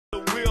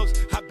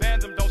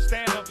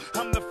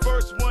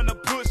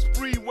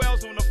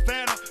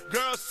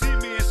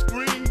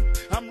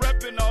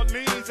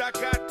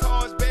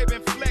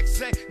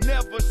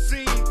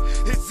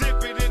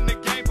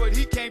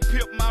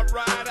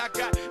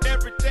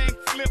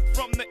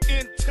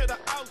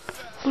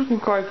Looking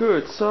quite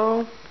good.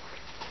 So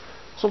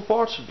some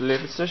parts are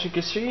delivered, as you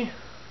can see.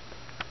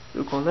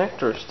 The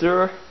connectors,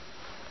 they're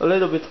a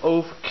little bit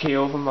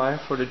overkill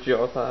for the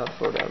job I have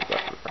for them,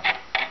 but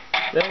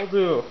they'll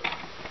do.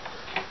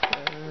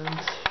 And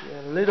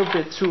yeah, a little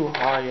bit too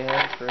high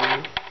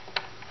end,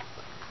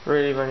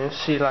 really when you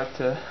see like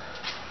the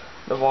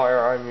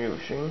wire I'm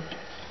using.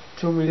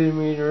 2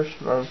 millimeters,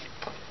 a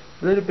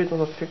little bit on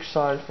the thick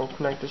side for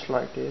connectors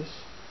like this.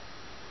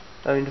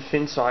 I mean the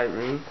thin side,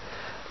 really.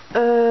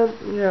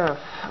 Yeah,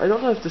 I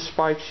don't have the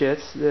spikes yet.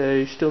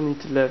 They still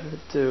need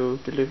to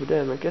deliver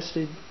them. I guess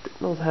they did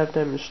not have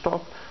them in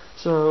stock,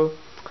 so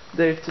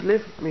they've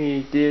delivered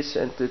me this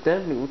and the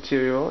damping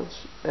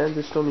materials, and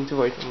they still need to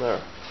wait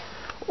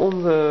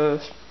on the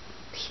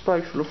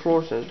spikes for the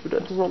floor stands. But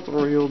that's not the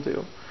real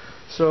deal.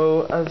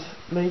 So I've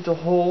made the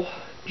hole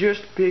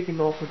just big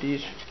enough for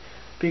these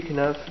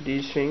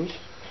things,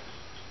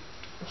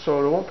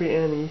 so there won't be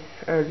any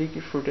air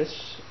leakage through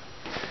this.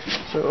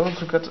 So I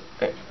also got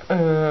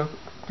the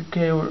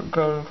cable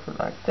going for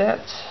like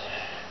that,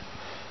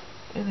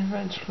 and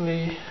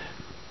eventually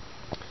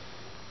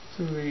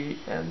the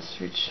end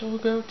switch will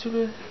go to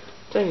the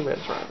tank bed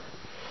driver.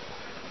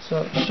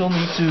 So I still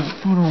need to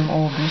put on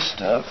all this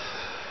stuff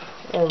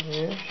on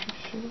here, as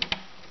you see.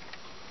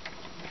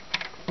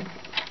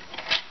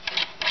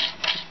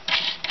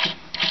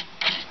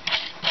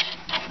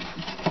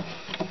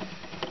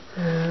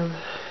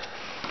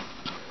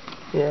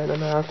 Yeah,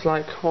 then I have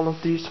like one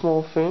of these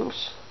small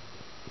things,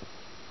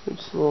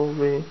 which will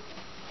be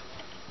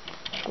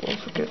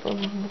also get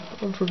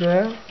onto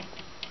there.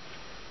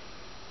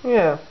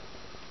 Yeah,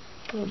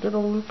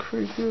 that'll look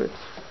pretty good.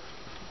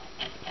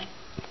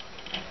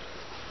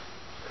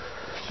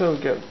 So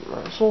get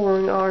my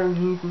soldering iron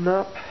heating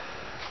up.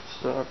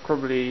 So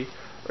probably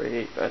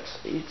ready, but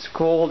it's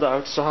cold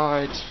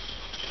outside.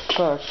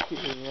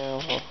 Fucking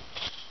hell.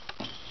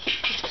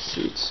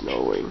 See, it's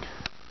snowing.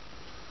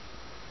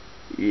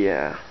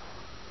 Yeah,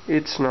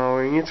 it's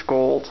snowing, it's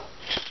cold,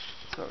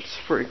 so it's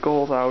pretty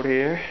cold out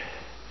here.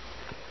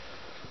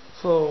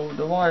 So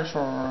the wires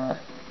are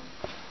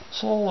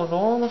soldered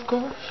on, of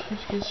course, as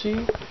you can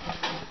see.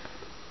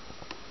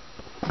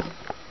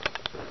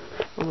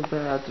 Not a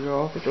bad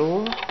job at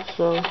all.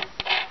 So you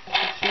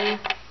see,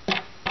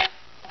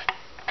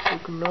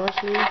 looking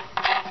nicely.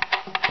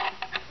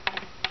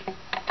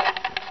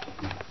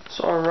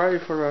 So I'm ready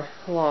for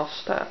the last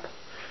step.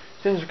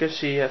 Since you can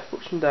see, I've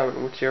put some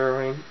damping material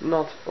in,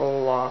 not a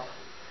lot.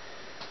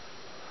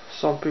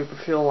 Some people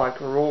feel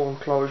like a roll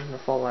enclosure and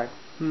feel like,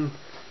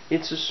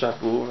 it's a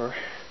subwoofer.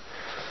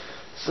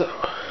 So,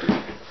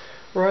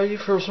 ready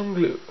for some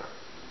glue.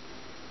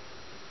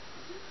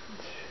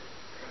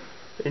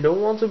 You don't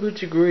want to be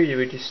too greedy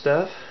with this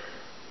stuff.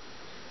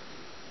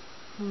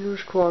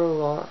 Use quite a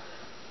lot.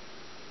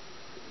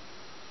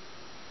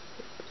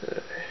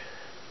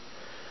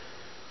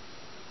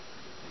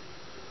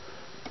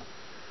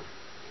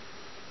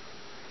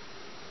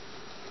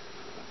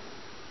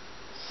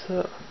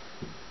 So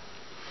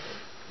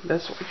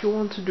that's what you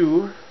want to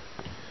do.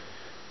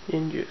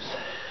 And just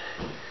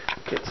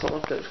get some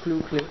of those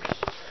glue clips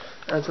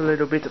and a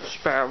little bit of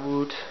spare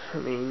wood. I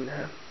mean,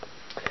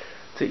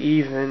 to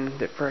even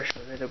the pressure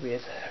a little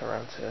bit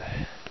around the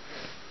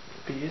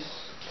piece.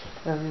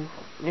 And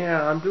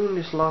yeah, I'm doing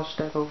this last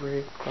step over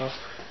here because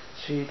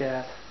see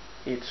that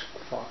it's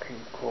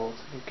fucking cold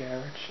in the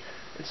garage.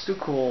 It's too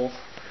cold.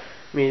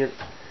 I mean, it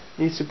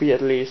needs to be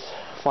at least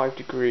 5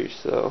 degrees,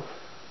 so.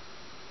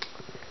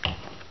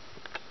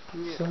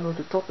 Yeah. So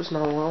the top is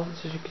now on,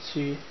 as you can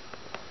see.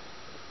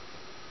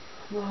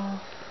 Well,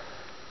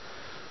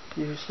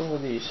 used all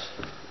these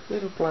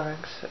little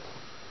planks,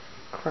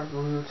 crab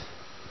wood,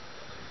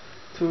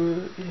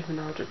 to even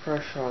out the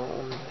pressure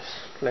on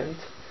this plate.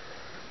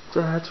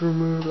 So I had to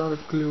remove a lot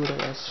of glue that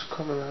was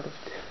coming out of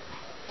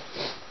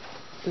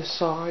the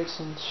sides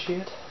and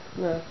shit.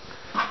 But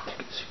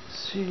as you can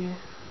see,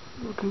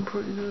 looking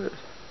pretty good.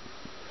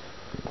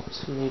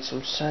 Still need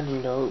some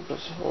sanding though,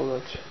 because all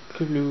that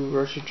glue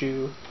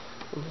residue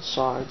on the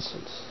sides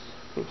and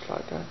things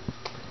like that.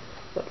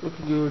 But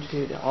looking good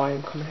here, the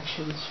iron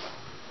connections.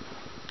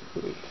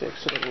 We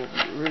fixed it, it will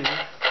be really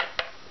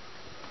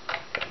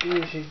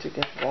easy to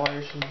get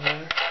wires in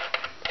here.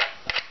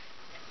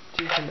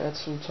 You can add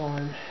some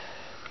time.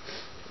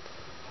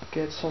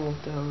 Get some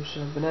of those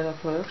banana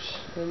plugs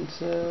and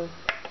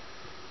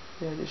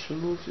yeah, just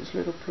remove this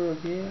little plug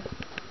here.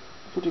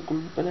 Put a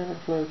banana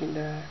plug in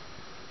there.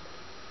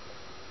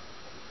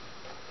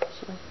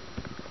 So,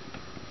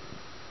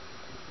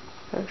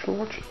 thanks for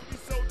watching.